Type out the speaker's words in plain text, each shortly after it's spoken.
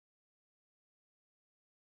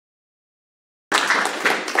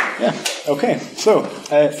Yeah, okay. So,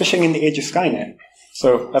 phishing in the age of Skynet.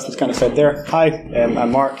 So, that's what's kind of said there. Hi,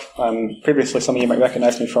 I'm Mark. Previously, some of you might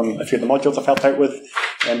recognise me from a few of the modules I've helped out with.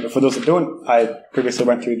 But for those that don't, I previously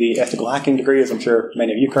went through the ethical hacking degree, as I'm sure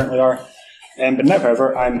many of you currently are. But now,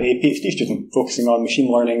 however, I'm a PhD student focusing on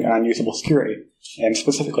machine learning and usable security,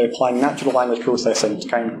 specifically applying natural language processing to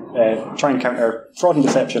try and counter fraud and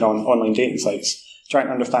deception on online dating sites. Trying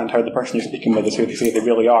to understand how the person you're speaking with is who they say they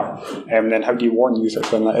really are, and then how do you warn users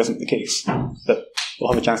when that isn't the case. But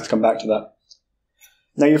we'll have a chance to come back to that.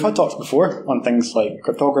 Now, you've had talks before on things like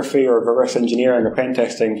cryptography or reverse engineering or pen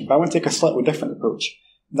testing, but I want to take a slightly different approach.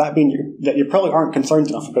 That being that you probably aren't concerned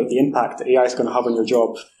enough about the impact that AI is going to have on your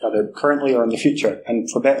job, either currently or in the future, and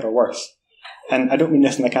for better or worse. And I don't mean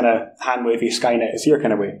this in a kind of hand-wavy Skynet is here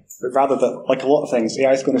kind of way, but rather that, like a lot of things,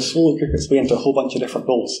 AI is going to slowly creep its way into a whole bunch of different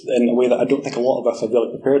roles in a way that I don't think a lot of us are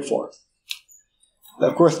really prepared for. But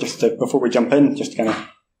of course, before we jump in, just to kind of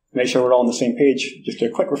make sure we're all on the same page, just a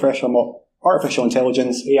quick refresher on what artificial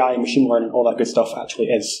intelligence, AI, machine learning, all that good stuff actually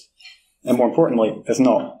is. And more importantly, is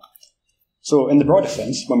not. So in the broadest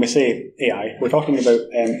sense, when we say AI, we're talking about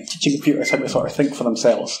teaching computers how to sort of think for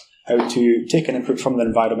themselves, how to take an input from their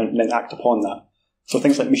environment and then act upon that. So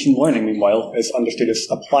things like machine learning, meanwhile, is understood as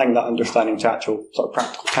applying that understanding to actual sort of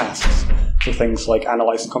practical tasks. So things like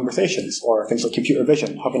analysing conversations, or things like computer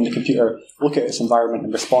vision, having the computer look at its environment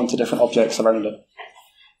and respond to different objects around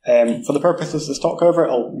it. For the purposes of this talk, however,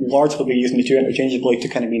 I'll largely be using the two interchangeably to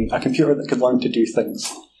kind of mean a computer that could learn to do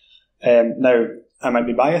things. Now, I might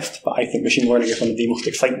be biased, but I think machine learning is one of the most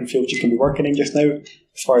exciting fields you can be working in just now.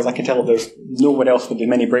 As far as I can tell, there's nowhere else with as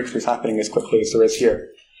many breakthroughs happening as quickly as there is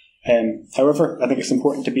here. However, I think it's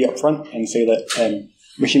important to be upfront and say that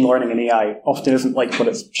machine learning and AI often isn't like what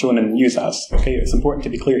it's shown in the news as. Okay, it's important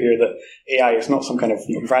to be clear here that AI is not some kind of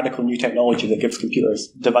radical new technology that gives computers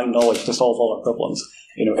divine knowledge to solve all our problems.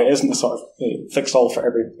 It isn't a sort of fix-all for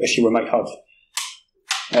every issue we might have.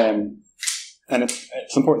 And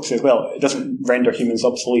it's important to say as well, it doesn't render humans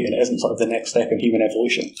obsolete, and it isn't sort of the next step in human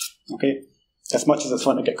evolution. Okay? As much as it's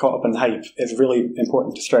fun to get caught up in the hype, it's really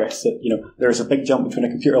important to stress that, there is a big jump between a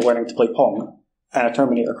computer learning to play Pong and a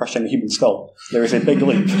Terminator crushing a human skull. There is a big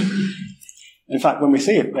leap. In fact, when we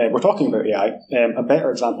say we're talking about AI, a better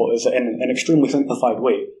example is that in an extremely simplified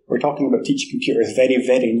way, we're talking about teaching computers very,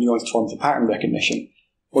 very nuanced forms of pattern recognition.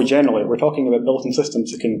 Or generally, we're talking about built-in systems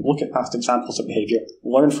that can look at past examples of behaviour,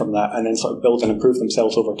 learn from that, and then sort of build and improve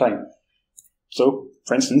themselves over time. So,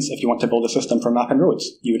 for instance, if you want to build a system for mapping roads,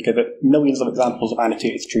 you would give it millions of examples of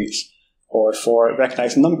annotated streets. Or for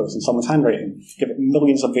recognising numbers in someone's handwriting, give it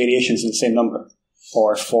millions of variations in the same number.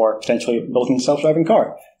 Or for potentially building a self-driving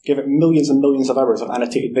car, give it millions and millions of hours of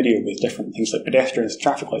annotated video with different things like pedestrians,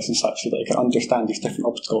 traffic lights and such, so that it can understand these different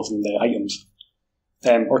obstacles and the items.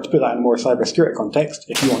 Or to put that in a more cybersecurity context,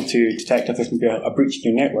 if you want to detect if there's going to be a breach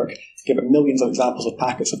in your network, give it millions of examples of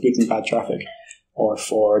packets of good and bad traffic. Or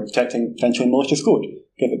for detecting potentially malicious code,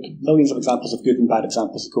 give it millions of examples of good and bad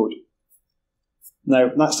examples of code. Now,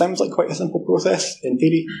 that sounds like quite a simple process. In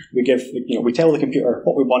theory, we tell the computer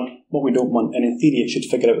what we want, what we don't want, and in theory it should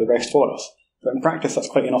figure out the rest for us. But in practice, that's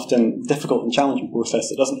quite an often difficult and challenging process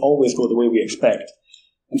that doesn't always go the way we expect.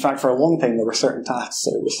 In fact, for a long time, there were certain tasks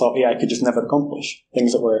that it was thought AI could just never accomplish.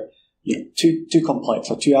 Things that were too complex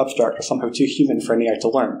or too abstract or somehow too human for an AI to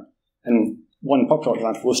learn. And one popular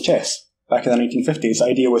example was chess. Back in the 1950s, the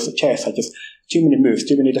idea was that chess had just too many moves,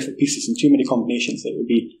 too many different pieces, and too many combinations that it would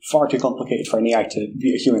be far too complicated for an AI to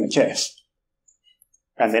beat a human at chess.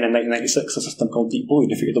 And then in 1996, a system called Deep Blue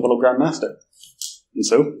defeated the world grandmaster. And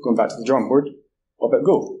so, going back to the drawing board, what about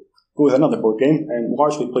Go? Go is another board game, and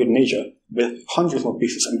largely played in Asia, with hundreds more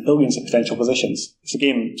pieces and billions of potential positions. It's a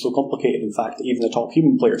game so complicated, in fact, that even the top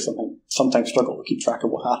human players sometimes struggle to keep track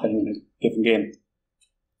of what's happening in a given game.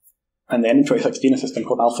 And then in 2016, a system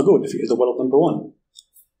called AlphaGo defeated the world number one.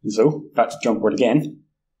 And so, back to the drawing board again,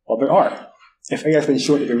 what about R? If AI has been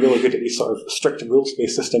shown to be really good at these sort of strict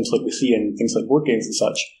rules-based systems like we see in things like board games and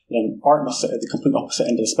such, then art must sit at the complete opposite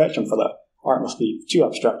end of the spectrum for that. Art must be too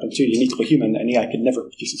abstract and too uniquely human that an AI could never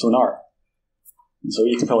produce its own art. And so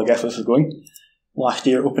you can probably guess where this is going. Last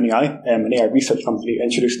year, OpenAI, an AI research company,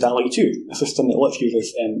 introduced DALL-E 2, a system that lets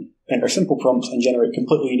users enter simple prompts and generate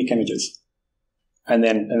completely unique images. And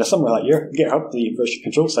then in the summer of that year, GitHub, the version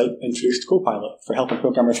control site, introduced Copilot for helping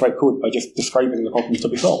programmers write code by just describing the problems to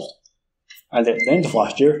be solved. And at the end of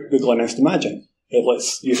last year, Google announced Imagine. It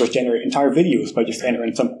lets users generate entire videos by just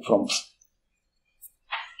entering simple prompts.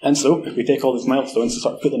 And so, if we take all these milestones and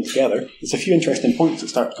sort of put them together, there's a few interesting points that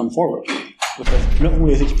start to come forward. Because not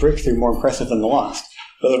only is each breakthrough more impressive than the last,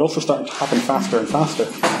 but they're also starting to happen faster and faster.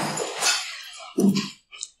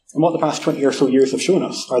 And what the past 20 or so years have shown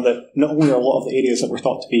us are that not only are a lot of the areas that were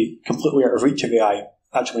thought to be completely out of reach of AI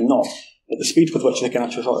actually not, but the speed with which they can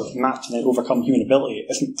actually sort of match and then overcome human ability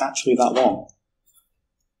isn't actually that long.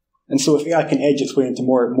 And so if AI can edge its way into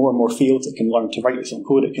more and more fields, it can learn to write its own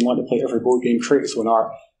code, it can learn to play every board game, create its own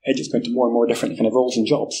art, edge its way into more and more different kind of roles and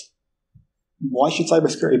jobs. Why should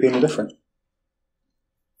cybersecurity be any different?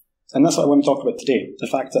 And that's what I want to talk about today. The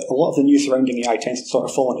fact that a lot of the news surrounding AI tends to sort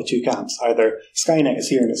of fall into two camps. Either Skynet is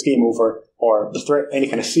here and it's game over, or the threat, any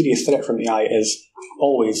kind of serious threat from AI is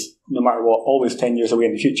always, no matter what, always 10 years away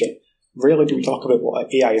in the future. Rarely do we talk about what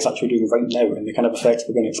AI is actually doing right now and the kind of effects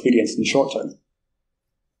we're going to experience in the short term.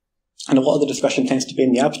 And a lot of the discussion tends to be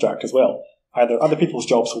in the abstract as well. Either other people's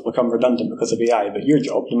jobs will become redundant because of AI, but your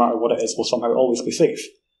job, no matter what it is, will somehow always be safe.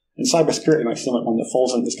 And cybersecurity might seem like one that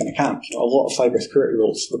falls into this kind of camp. A lot of cybersecurity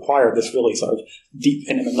roles require this really sort of deep,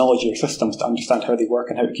 intimate knowledge of your systems to understand how they work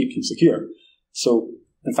and how to keep them secure. So,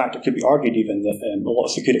 in fact, it could be argued even that a lot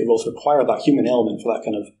of security roles require that human element for that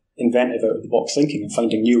kind of inventive, out-of-the-box thinking and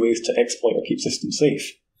finding new ways to exploit or keep systems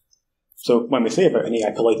safe. So, when we say about an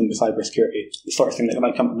AI colliding with cybersecurity, the sort of thing that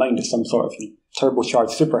might come to mind is some sort of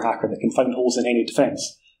turbocharged super hacker that can find holes in any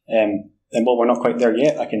defence. And while we're not quite there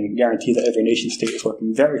yet, I can guarantee that every nation state is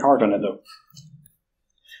working very hard on it, though.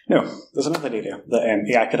 Now, there's another area that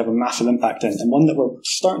AI could have a massive impact in, and one that we're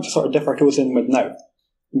starting to sort of dip our toes in with now.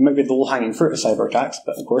 It might be the low-hanging fruit of cyber attacks,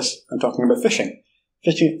 but of course, I'm talking about phishing.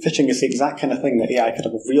 Phishing is the exact kind of thing that AI could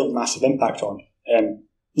have a real massive impact on,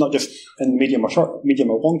 not just in the medium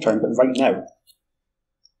or long term, but right now.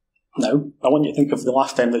 Now, I want you to think of the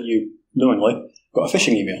last time that you knowingly got a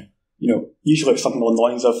phishing email. Usually it's something along the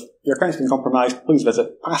lines of, your account's been compromised, please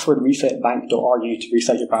visit passwordresetbank.ru to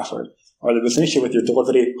reset your password. Or there was an issue with your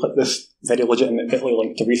delivery, click this very legitimate bit.ly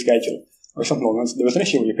link to reschedule. Or something along those lines. There was an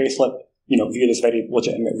issue with your payslip, view this very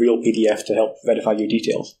legitimate real PDF to help verify your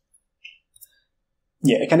details.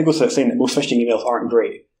 Yeah, it kind of goes without saying that most phishing emails aren't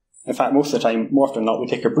great. In fact, most of the time, more often than not, we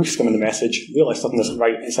take a brief skim of the message, realise something isn't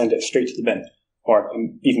right, and send it straight to the bin. Or,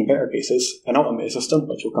 in even better cases, an automated system,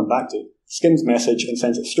 which we'll come back to, skims the message and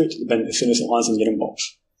sends it straight to the bin as soon as it lands in your inbox.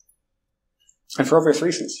 And for obvious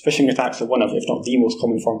reasons, phishing attacks are one of, if not the most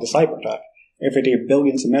common form of cyber attack. Every day,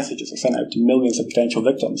 billions of messages are sent out to millions of potential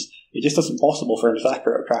victims. It just isn't possible for an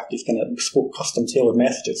attacker to craft these kind of bespoke, custom-tailored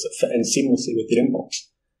messages that fit in seamlessly with your inbox.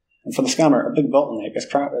 And for the scammer, a big bottleneck is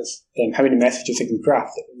how many messages they can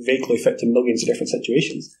craft that vaguely fit to millions of different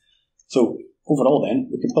situations. So, overall then,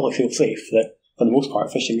 we can probably feel safe that for the most part,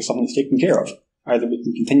 phishing is something that's taken care of. Either we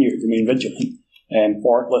can continue to remain vigilant,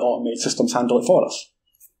 or let automated systems handle it for us.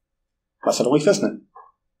 That's a relief, isn't it?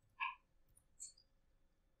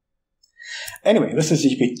 Anyway, this is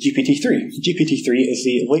GPT-3. GPT-3 is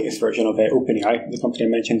the latest version of OpenAI, the company I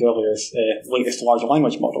mentioned earlier's latest large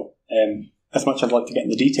language model. As much as I'd like to get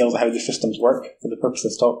into the details of how the systems work, for the purpose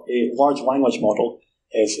of this talk, a large language model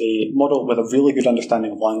is a model with a really good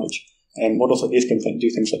understanding of language. Models like these can do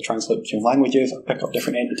things like translate between languages or pick up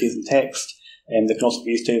different entities in text, and they can also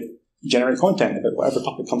be used to generate content about whatever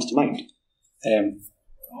topic comes to mind.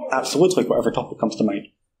 Absolutely whatever topic comes to mind.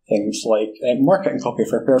 Things like marketing copy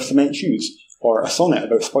for a pair of cement shoes, or a sonnet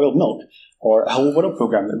about spoiled milk, or a Hello World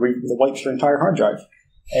program that wipes your entire hard drive.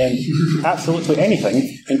 Absolutely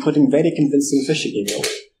anything, including very convincing phishing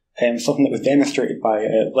emails. Something that was demonstrated by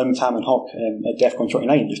Lim, Tam and Hock at DEF CON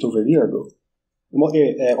 29 just over a year ago. And what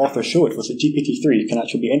the authors showed was that GPT-3 can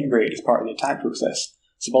actually be integrated as part of the attack process.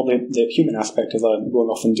 So while the human aspect of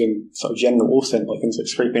going off and doing sort of general OSINT, like things like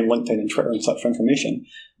scraping LinkedIn and Twitter and such for information,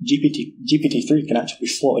 GPT-3 can actually be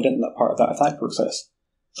slotted into that part of that attack process.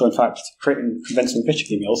 So in fact, creating convincing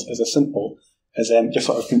phishing emails is as simple as just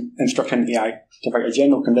sort of instructing AI to write a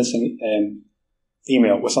general convincing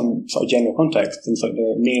email with some sort of general context, things like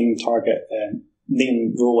their name, target,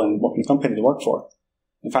 name, role, and what kind of company they work for.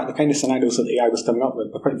 In fact, the kind of scenarios that the AI was coming up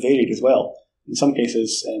with were quite varied as well. In some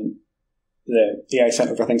cases, the AI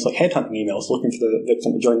sent over things like headhunting emails looking for the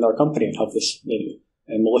victim to join their company and have this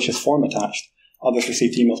malicious form attached. Others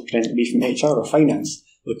received emails pretending to be from HR or finance,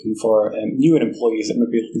 looking for newer employees that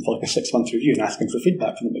might be looking for like a 6-month review and asking for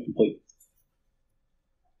feedback from them to complete.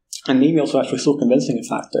 And the emails were actually so convincing, in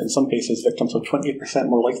fact, that in some cases victims were 20%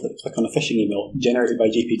 more likely to click on a phishing email generated by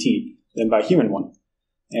GPT than by a human one.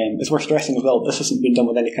 It's worth stressing as well, this isn't being done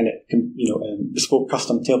with any kind of bespoke,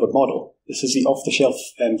 custom tailored model. This is the off-the-shelf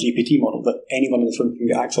GPT model that anyone in this room can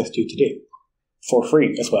get access to today, for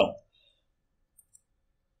free as well.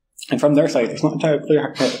 And from their side, it's not entirely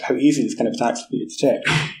clear how easy these kind of attacks will be to detect.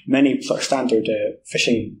 Many sort of standard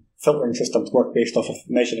phishing filtering systems work based off of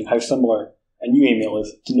measuring how similar a new email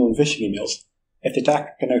is to known phishing emails. If the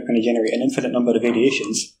attacker can now kind of generate an infinite number of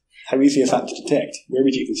variations, How easy is that to detect? Where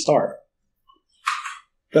would you even start?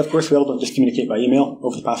 But of course, we all don't just communicate by email.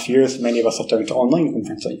 Over the past few years, many of us have turned to online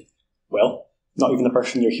conferencing. Well, not even the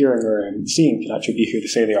person you're hearing or seeing can actually be who they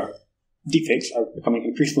say they are. Deepfakes are becoming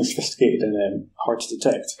increasingly sophisticated and hard to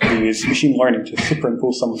detect. They use machine learning to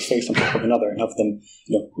superimpose someone's face on top of another and have them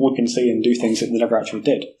look and say and do things that they never actually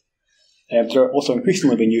did. They're also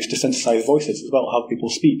increasingly being used to synthesize voices as well, have people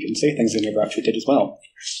speak and say things they never actually did as well.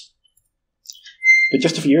 But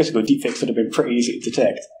just a few years ago, deepfakes would have been pretty easy to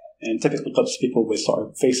detect, and typically clips of people with sort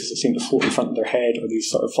of faces that seem to float in front of their head, or these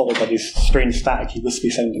sort of followed by these strange, staticky, wispy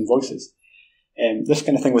sounding voices. This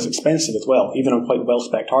kind of thing was expensive as well, even on quite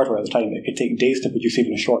well-spec'd hardware at the time. It could take days to produce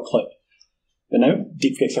even a short clip. But now,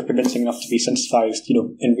 deepfakes are convincing enough to be synthesized,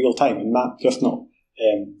 in real time and map just not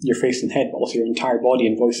your face and head, but also your entire body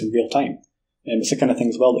and voice in real time. It's the kind of thing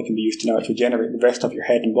as well that can be used to now actually generate the rest of your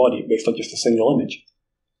head and body based on just a single image.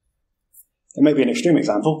 It might be an extreme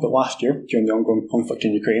example, but last year, during the ongoing conflict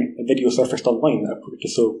in Ukraine, a video surfaced online that appeared to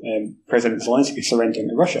show President Zelensky surrendering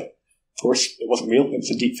to Russia. Of course, it wasn't real, it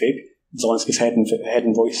was a deepfake. Zelensky's head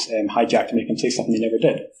and voice hijacked to make him say something he never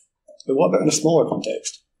did. But what about in a smaller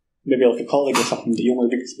context? Maybe like a colleague or something that you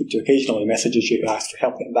only speak to occasionally messages you to ask for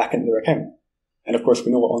help getting back into their account. And of course,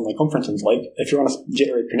 we know what online conferencing is like. If you're on a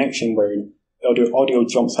jittery connection where audio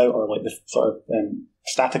jumps out or like the sort of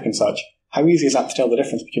static and such, how easy is that to tell the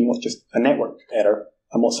difference between what's just a network error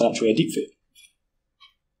and what's actually a deepfake?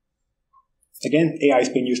 Again, AI is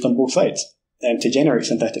being used on both sides to generate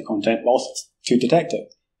synthetic content, but also to detect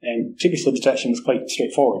it. Previously, detection was quite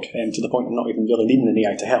straightforward, to the point of not even really needing an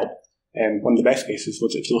AI to help. One of the best cases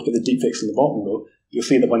was if you look at the deepfakes in the bottom row, you'll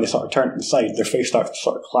see that when they sort of turn to the side, their face starts to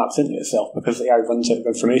sort of collapse into itself because the AI runs out of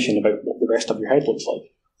information about what the rest of your head looks like.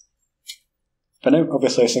 But now,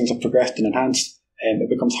 obviously, as things have progressed and enhanced, it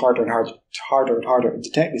becomes harder and harder to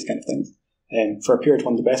detect these kind of things. For a period,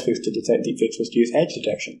 one of the best ways to detect deepfakes was to use edge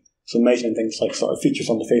detection, so measuring things like sort of features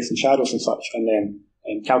on the face and shadows and such, and then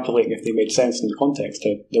calculating if they made sense in the context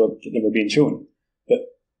that they were being shown. But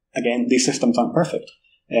again, these systems aren't perfect.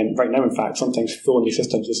 Right now, in fact, sometimes fooling these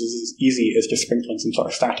systems is as easy as just sprinkling some sort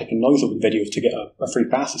of static and noise over the video to get a free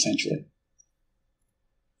pass, essentially.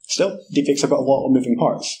 Still, deepfakes have got a lot of moving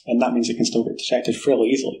parts, and that means it can still get detected fairly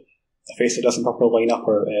easily. A face that doesn't properly line up,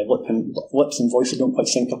 or lips and voice that don't quite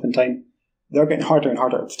sync up in time, they're getting harder and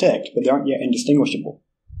harder to detect, but they aren't yet indistinguishable.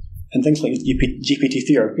 And things like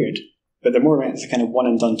GPT-3 are good, but they're more meant as a kind of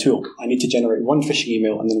one-and-done tool. I need to generate one phishing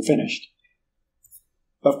email and then I'm finished.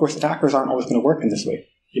 But of course, attackers aren't always going to work in this way.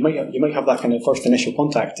 You might have that kind of first initial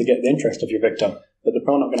contact to get the interest of your victim, but they're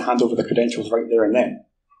probably not going to hand over the credentials right there and then.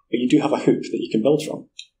 But you do have a hook that you can build from.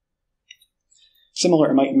 Similar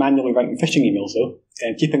to manually writing phishing emails, though,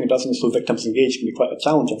 and keeping a dozen or so victims engaged can be quite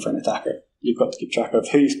challenging for an attacker. You've got to keep track of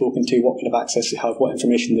who you've spoken to, what kind of access you have, what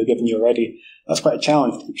information they've given you already. That's quite a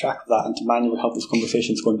challenge to keep track of that and to manually have those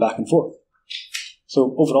conversations going back and forth.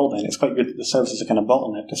 So overall then, it's quite good that this serves as a kind of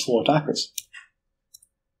bottleneck to slow attackers.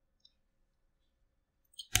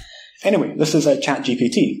 Anyway, this is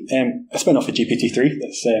ChatGPT, a spin-off of GPT-3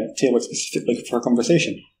 that's tailored specifically for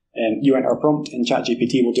conversation. You enter a prompt and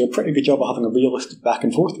ChatGPT will do a pretty good job of having a realistic back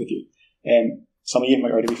and forth with you. Some of you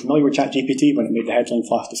might already be familiar with ChatGPT when it made the headlines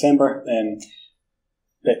last December.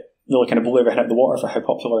 It really kind of blew everything out of the water for how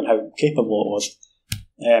popular and how capable it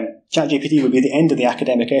was. ChatGPT would be the end of the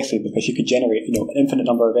academic essay because you could generate an infinite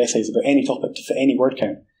number of essays about any topic to fit any word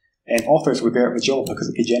count. And authors would bear it with joy because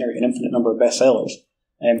it could generate an infinite number of bestsellers.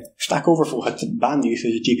 Stack Overflow had to ban the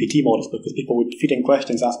usage of GPT models because people would feed in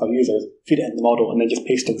questions asked by users, feed it in the model, and then just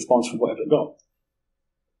paste a response from whatever it got.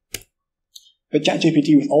 But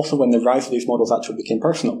ChatGPT was also when the rise of these models actually became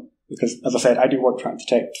personal, because, as I said, I do work trying to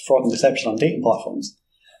detect fraud and deception on dating platforms.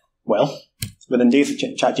 Well, within days of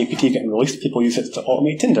ChatGPT getting released, people use it to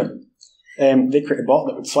automate Tinder. They created a bot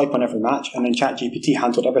that would swipe on every match, and then ChatGPT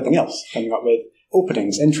handled everything else, coming up with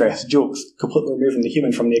openings, interests, jokes, completely removing the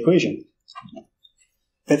human from the equation.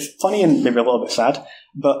 It's funny and maybe a little bit sad,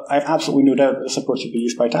 but I have absolutely no doubt that this approach would be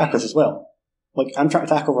used by attackers as well. Like, I'm trying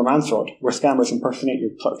to tackle romance fraud, where scammers impersonate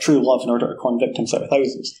your sort of true love in order to con victims out of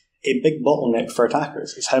thousands. A big bottleneck for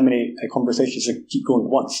attackers is how many conversations they can keep going at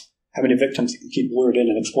once, how many victims they can keep lured in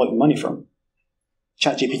and exploiting money from.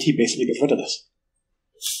 ChatGPT basically gets rid of this.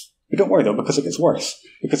 But don't worry though, because it gets worse.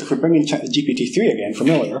 Because if we're bringing GPT-3 again from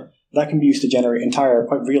earlier, that can be used to generate entire,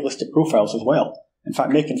 quite realistic profiles as well. In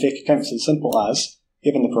fact, making fake accounts as simple as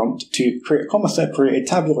given the prompt to create a comma-separated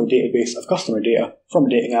tabular database of customer data from a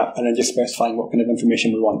dating app and then just specifying what kind of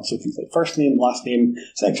information we want. So things like first name, last name,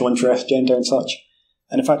 sexual interest, gender and such.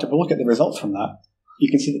 And in fact, if we look at the results from that, you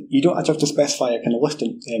can see that you don't actually have to specify a kind of list of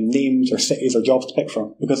names or cities or jobs to pick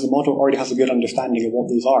from, because the model already has a good understanding of what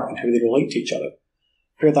those are and how they relate to each other.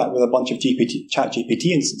 Pair that with a bunch of ChatGPT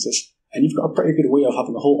instances, and you've got a pretty good way of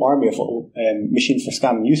having a whole army of little machines for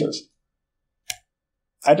scamming users.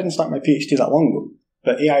 I didn't start my PhD that long ago,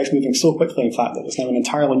 but AI is moving so quickly, in fact, that there's now an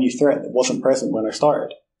entirely new threat that wasn't present when I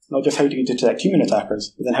started. Not just how do you detect human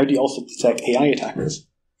attackers, but then how do you also detect AI attackers?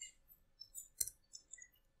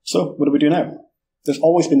 So, what do we do now? There's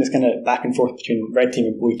always been this kind of back and forth between red team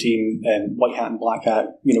and blue team, white hat and black hat,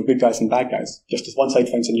 good guys and bad guys. Just as one side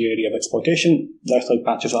finds a new area of exploitation, the other side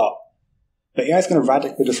patches it up. But AI is going to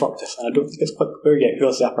radically disrupt this, and I don't think it's quite clear yet who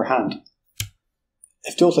has the upper hand.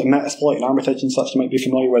 If tools like Metasploit and Armitage and such you might be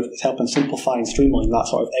familiar with is helping simplify and streamline that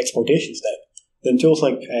sort of exploitation step, then tools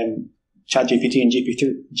like ChatGPT and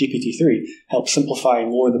GPT-3 help simplify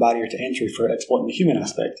and lower the barrier to entry for exploiting the human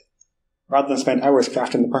aspect. Rather than spend hours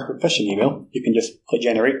crafting the perfect phishing email, you can just click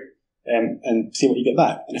generate and see what you get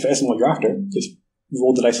back. And if it isn't what you're after, just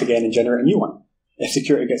roll the dice again and generate a new one. If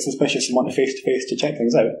security gets suspicious and want a face-to-face to check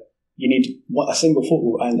things out, you need a single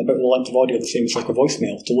photo and about the length of audio the same as like a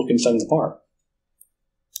voicemail to look and sound the part.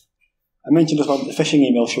 I mentioned as well the phishing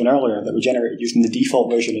email shown earlier that were generated using the default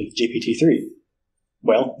version of GPT-3.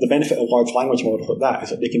 Well, the benefit of large language models like that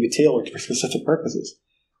is that they can be tailored for specific purposes.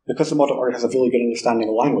 Because the model already has a really good understanding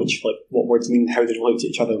of language, like what words mean, how they relate to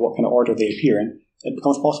each other, what kind of order they appear in, it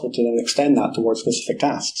becomes possible to then extend that towards specific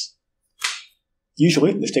tasks.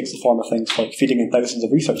 Usually, this takes the form of things like feeding in thousands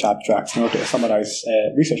of research abstracts in order to summarise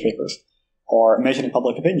research papers, or measuring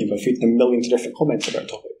public opinion by feeding them millions of different comments about a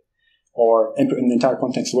topic, or inputting the entire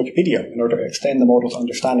contents of Wikipedia in order to extend the model's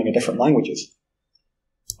understanding of different languages.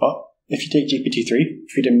 But if you take GPT-3,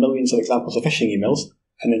 feed in millions of examples of phishing emails,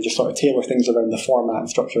 and then just sort of tailor things around the format and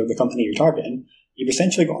structure of the company you're targeting, you've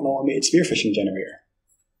essentially got an automated spear phishing generator.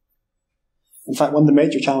 In fact, one of the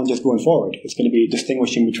major challenges going forward is going to be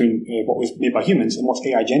distinguishing between what was made by humans and what's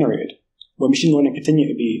AI generated. When machine learning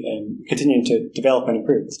continuing to develop and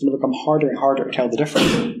improve, it's going to become harder and harder to tell the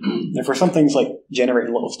difference. Now, for some things like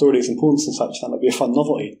generating little stories and poems and such, that might be a fun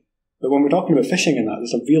novelty. But when we're talking about phishing and that,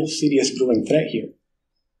 there's a real serious growing threat here.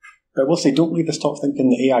 But I will say, don't leave this talk thinking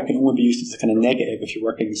that AI can only be used as a kind of negative if you're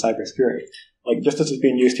working in cybersecurity. Like, just as it's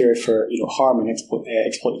being used here for harm and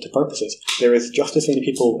exploitative purposes, there is just as many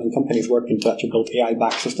people and companies working to actually build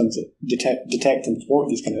AI-backed systems that detect and thwart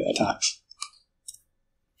these kind of attacks.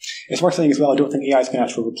 It's worth saying as well, I don't think AI is going to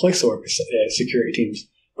actually replace our security teams.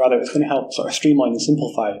 Rather, it's going to help sort of streamline and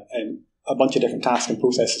simplify a bunch of different tasks and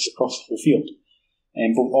processes across the whole field,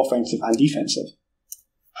 both offensive and defensive.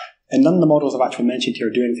 And none of the models I've actually mentioned here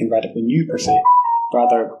do anything radically new per se.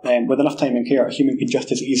 Rather, with enough time and care, a human could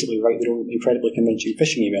just as easily write their own incredibly convincing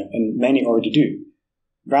phishing email, and many already do.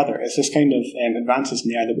 Rather, it's this kind of advances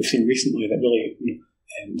in the AI that we've seen recently that really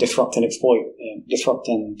disrupt and exploit, disrupt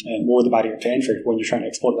and lower the barrier to entry when you're trying to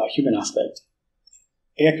exploit that human aspect.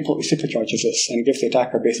 AI completely supercharges this and gives the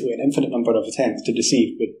attacker basically an infinite number of attempts to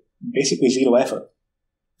deceive with basically zero effort.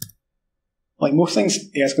 Like most things,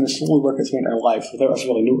 AI is going to slowly work its way into our lives without us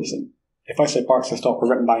really noticing. If I say parts of the stock were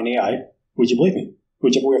written by an AI, would you believe me?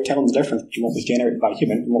 Would you have a way of telling the difference between what was generated by a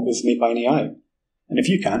human and what was made by an AI? And if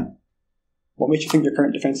you can, what makes you think your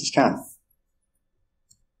current defences can?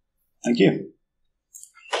 Thank you.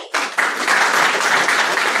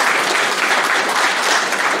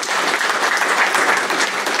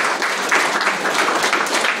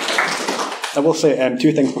 I will say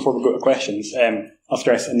two things before we go to questions. I'll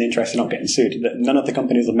stress, in the interest of not getting sued, that none of the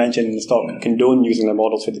companies I've mentioned in the stock condone using their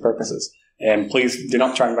models for the purposes. Please do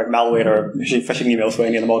not try and write malware or phishing emails for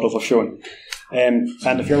any of the models I've shown. And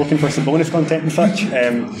if you're looking for some bonus content and such,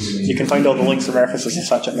 you can find all the links and references and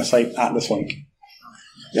such at my site at this link.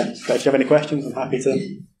 Yeah, but if you have any questions, I'm happy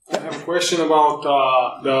to. I have a question about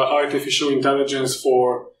the artificial intelligence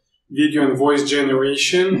for video and voice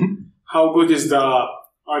generation. Mm-hmm. How good is the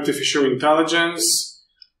artificial intelligence?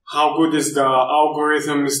 How good is the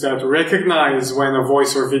algorithms that recognize when a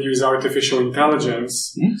voice or video is artificial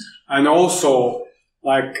intelligence? Mm-hmm. And also,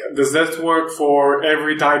 like, does that work for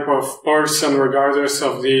every type of person, regardless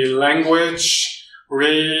of the language,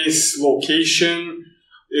 race, location?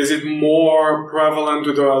 Is it more prevalent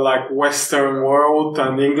to the Western world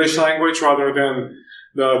and English language rather than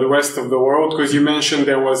the rest of the world? Because you mentioned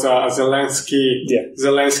there was a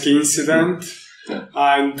Zelensky incident. Yeah.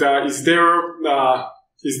 And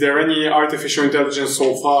is there any artificial intelligence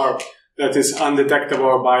so far that is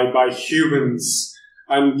undetectable by humans,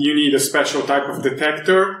 and you need a special type of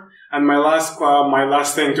detector? And my last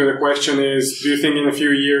thing to the question is: do you think in a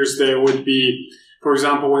few years there would be for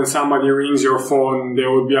example, when somebody rings your phone,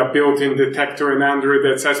 there would be a built-in detector in Android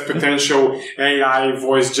that says potential AI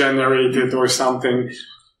voice generated or something.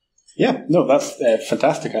 Yeah, no, that's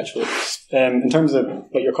fantastic, actually. In terms of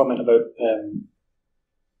what your comment about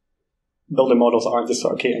building models that aren't just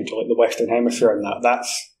sort of catering to like the Western Hemisphere and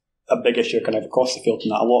that's a big issue kind of across the field,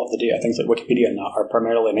 and that a lot of the data, things like Wikipedia and that, are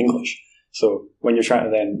primarily in English. So when you're trying to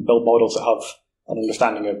then build models that have an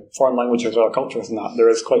understanding of foreign languages or cultures and that, there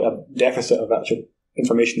is quite a deficit of actual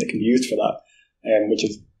information that can be used for that, which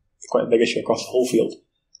is quite a big issue across the whole field.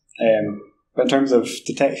 But in terms of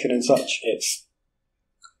detection and such, it's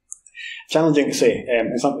challenging to say.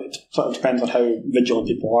 It sort of depends on how vigilant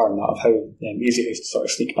people are and that, of how easy it is to sort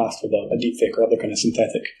of sneak past with a deepfake or other kind of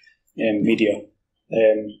synthetic media.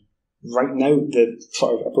 Right now, the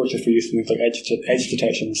sort of approaches for using things like edge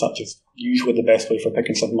detection and such is usually the best way for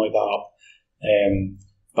picking something like that up.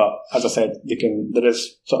 But as I said, there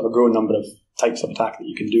is sort of a growing number of types of attack that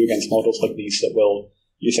you can do against models like these that will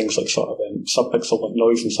use things like sort of subpixel like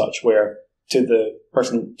noise and such, where to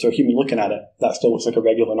a human looking at it, that still looks like a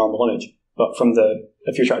regular normal image. But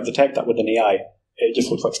if you're trying to detect that with an AI, it just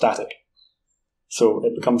looks like static. So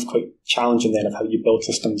it becomes quite challenging then of how you build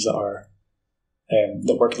systems that are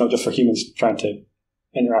that work not just for humans trying to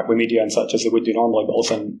interact with media and such as they would do normally, but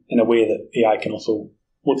also in a way that AI can also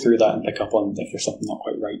look through that and pick up on if there's something not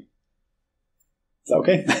quite right. Is that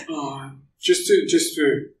okay? Just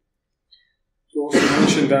to also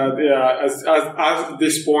mention that, at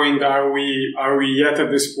this point, are we yet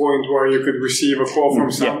at this point where you could receive a call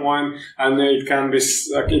from someone and it can be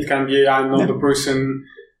AI, not the person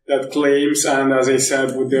that claims, and as I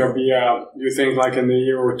said, would there be you think like in a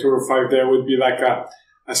year or 2 or 5 there would be like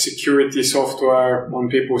a security software on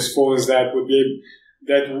people's phones that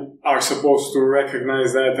are supposed to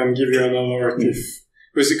recognize that and give you an alert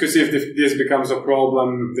because if this becomes a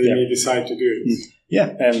problem, they may decide to do it.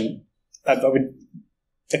 Yeah, I would,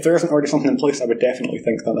 if there isn't already something in place, I would definitely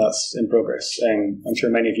think that that's in progress. I'm sure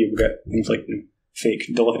many of you will get things like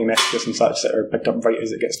fake delivery messages and such that are picked up right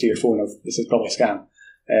as it gets to your phone of this is probably a scam.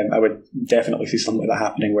 I would definitely see something like that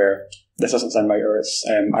happening where this doesn't sound right, or it's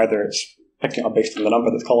either it's picking it up based on the number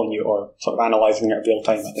that's calling you, or sort of analysing it in real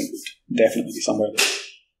time. I think would definitely be somewhere that's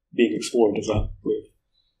being explored as a way.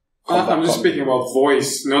 I'm just speaking about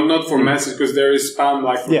voice, not for message, because there is spam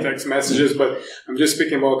like for text messages, but I'm just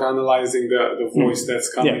speaking about analysing the voice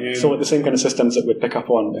that's coming in. So like the same kind of systems that would pick up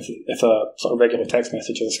on if a sort of regular text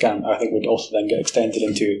message is a scam, I think would also then get extended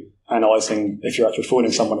into analysing if you're actually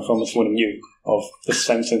phoning someone or someone's phoning you, of this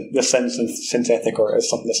sounds synthetic or is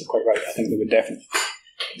something that's not quite right. I think they would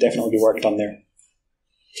definitely be work done there.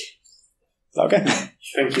 Is that okay?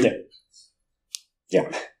 Thank you. Yeah.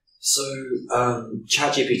 So,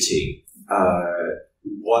 ChatGPT,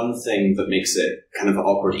 one thing that makes it kind of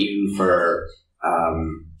awkward even for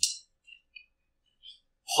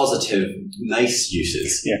positive, nice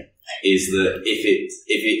uses is that if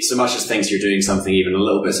it so much as thinks you're doing something even a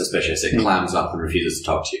little bit suspicious, it clams up and refuses to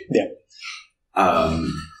talk to you. Yeah.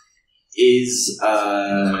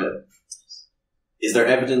 Is there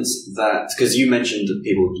evidence that, because you mentioned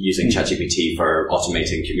people using ChatGPT for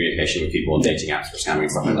automating communication with people on dating apps for scamming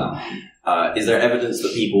and stuff like that, is there evidence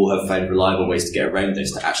that people have found reliable ways to get around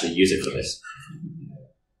this, to actually use it for this?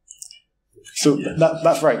 So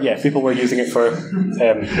that's right, yeah. People were using it for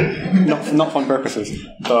not fun purposes,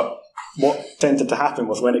 but what tended to happen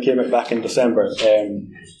was when it came out back in December,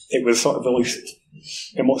 it was sort of released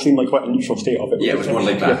in what seemed like quite a neutral state of it. Yeah, it was more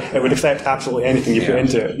like that. It would accept absolutely anything you put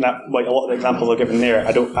into it. And that, like a lot of the examples I've given there,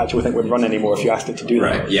 I don't actually think would run anymore if you asked it to do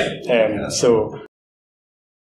that. Right, yeah. So